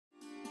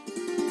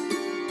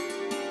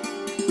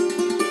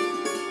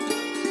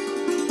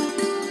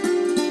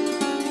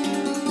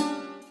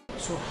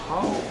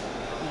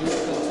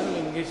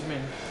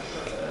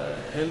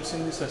helps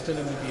in the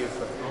sustainability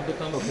effort of the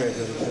company. Okay,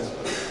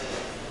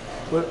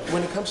 well,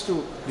 when it comes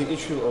to the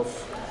issue of,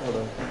 hold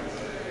on.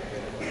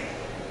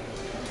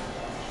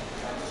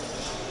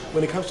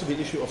 When it comes to the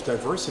issue of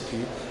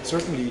diversity,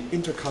 certainly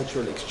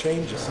intercultural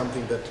exchange is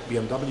something that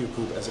BMW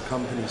Group as a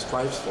company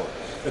strives for.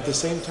 At the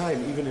same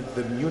time, even at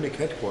the Munich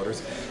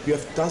headquarters, you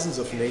have dozens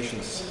of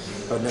nations,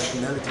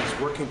 nationalities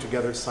working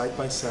together side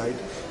by side,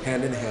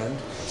 hand in hand.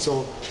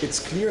 So it's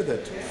clear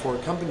that for a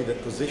company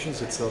that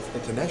positions itself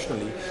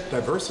internationally,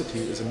 diversity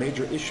is a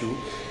major issue,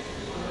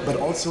 but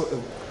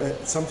also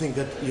something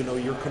that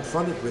you're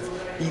confronted with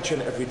each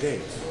and every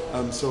day.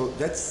 So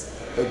that's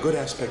a good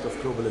aspect of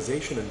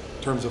globalization in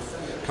terms of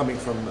coming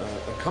from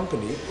a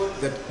company,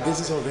 that this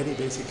is already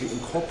basically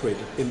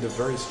incorporated in the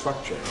very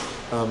structure.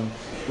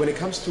 When it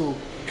comes to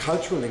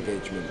cultural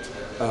engagement,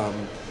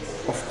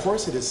 of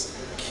course it is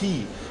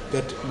key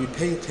that we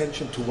pay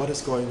attention to what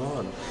is going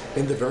on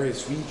in the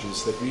various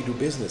regions that we do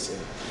business in.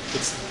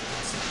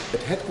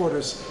 At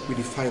headquarters, we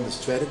define the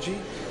strategy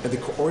and the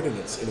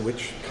coordinates in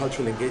which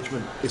cultural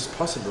engagement is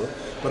possible,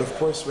 but of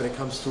course when it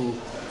comes to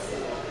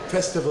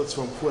festivals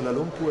from Kuala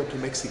Lumpur to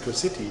Mexico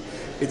City,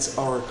 it's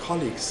our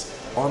colleagues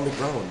on the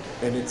ground,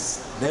 and it's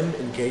them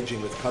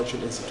engaging with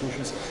cultural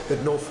institutions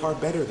that know far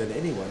better than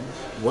anyone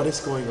what is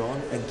going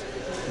on and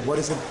what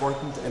is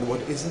important and what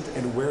isn't,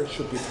 and where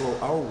should we throw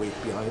our weight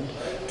behind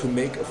to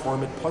make a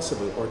format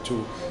possible, or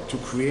to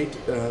create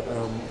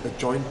a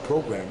joint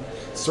program.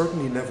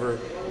 Certainly never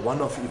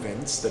one-off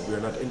events that we're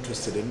not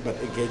interested in, but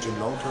engage in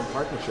long-term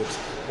partnerships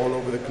all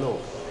over the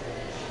globe.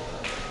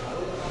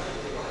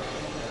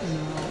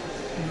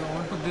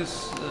 On to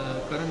this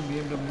current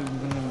BMW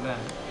Group lab,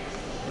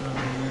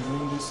 we're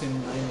doing this in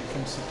 9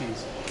 different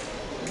cities.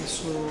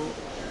 So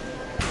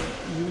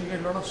you will get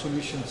a lot of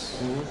solutions,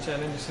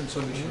 challenges and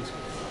solutions.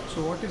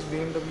 So what is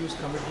BMW's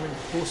commitment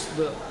post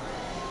the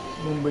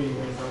Mumbai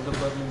event or the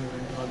Berlin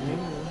event or the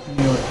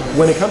New York event?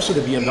 When it comes to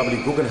the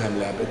BMW Guggenheim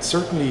Lab, it's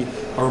certainly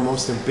our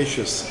most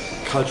ambitious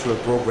cultural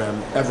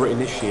program ever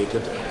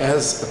initiated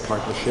as a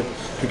partnership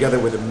together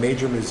with a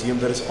major museum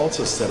that is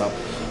also set up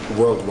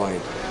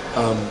worldwide.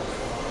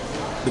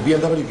 The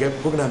BMW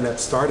Guggenheim Lab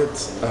started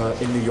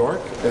in New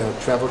York,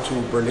 traveled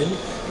to Berlin,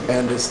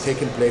 and is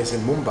taking place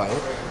in Mumbai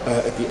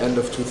at the end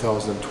of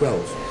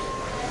 2012.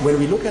 When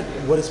we look at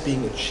what is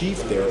being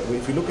achieved there,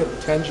 if we look at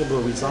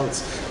tangible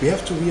results, we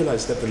have to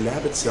realize that the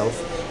lab itself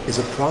is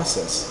a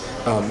process.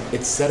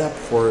 It's set up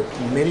for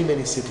many,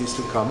 many cities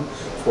to come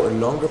for a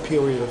longer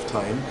period of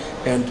time,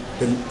 and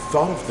the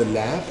thought of the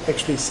lab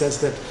actually says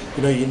that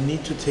you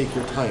need to take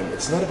your time.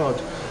 It's not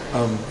about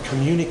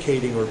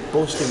communicating or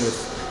boasting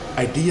with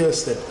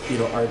ideas that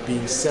are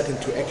being set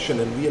into action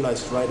and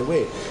realized right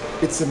away.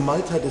 It's a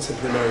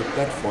multidisciplinary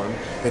platform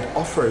that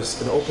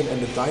offers an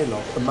open-ended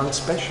dialogue among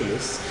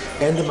specialists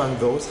and among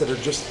those that are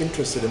just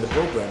interested in the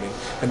programming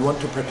and want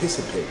to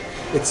participate.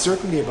 It's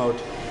certainly about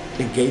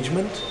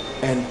engagement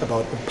and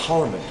about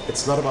empowerment.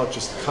 It's not about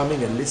just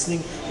coming and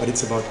listening, but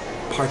it's about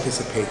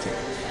participating.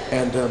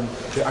 And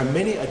there are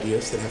many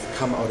ideas that have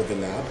come out of the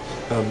lab.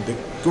 The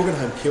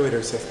Guggenheim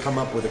curators have come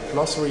up with a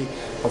glossary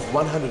of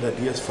 100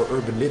 ideas for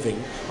urban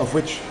living, of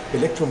which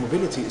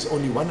electromobility is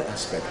only one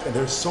aspect. And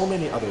there are so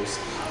many others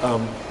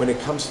when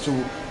it comes to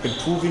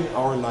improving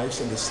our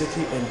lives in the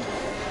city and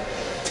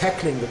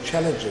tackling the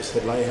challenges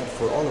that lie ahead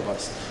for all of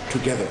us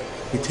together.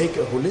 We take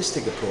a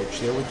holistic approach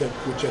here,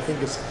 which I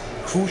think is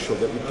crucial,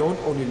 that we don't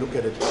only look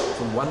at it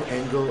from one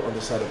angle on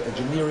the side of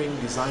engineering,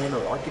 design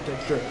or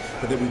architecture,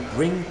 but that we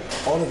bring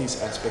all of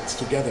these aspects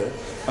together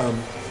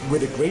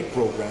with a great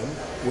program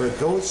where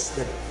those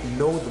that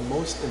know the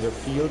most in their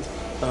field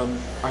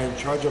are in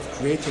charge of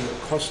creating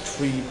a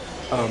cost-free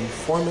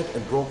format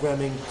and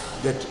programming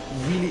that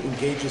really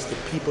engages the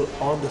people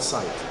on the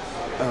site.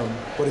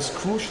 What is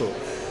crucial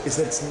is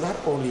that it's not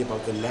only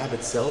about the lab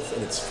itself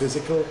and its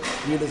physical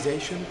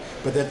realization,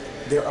 but that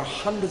there are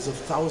hundreds of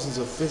thousands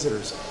of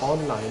visitors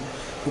online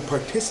who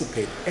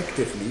participate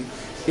actively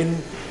in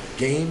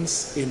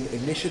games, in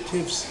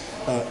initiatives,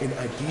 in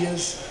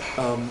ideas,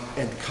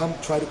 and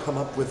try to come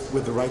up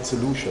with the right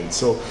solution.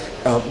 So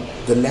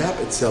the lab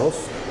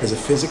itself as a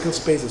physical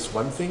space is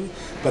one thing,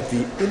 but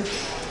the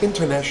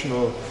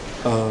international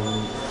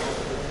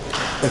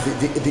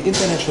the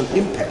international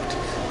impact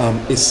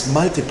is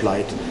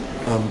multiplied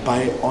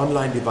by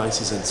online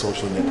devices and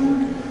social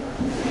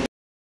networking.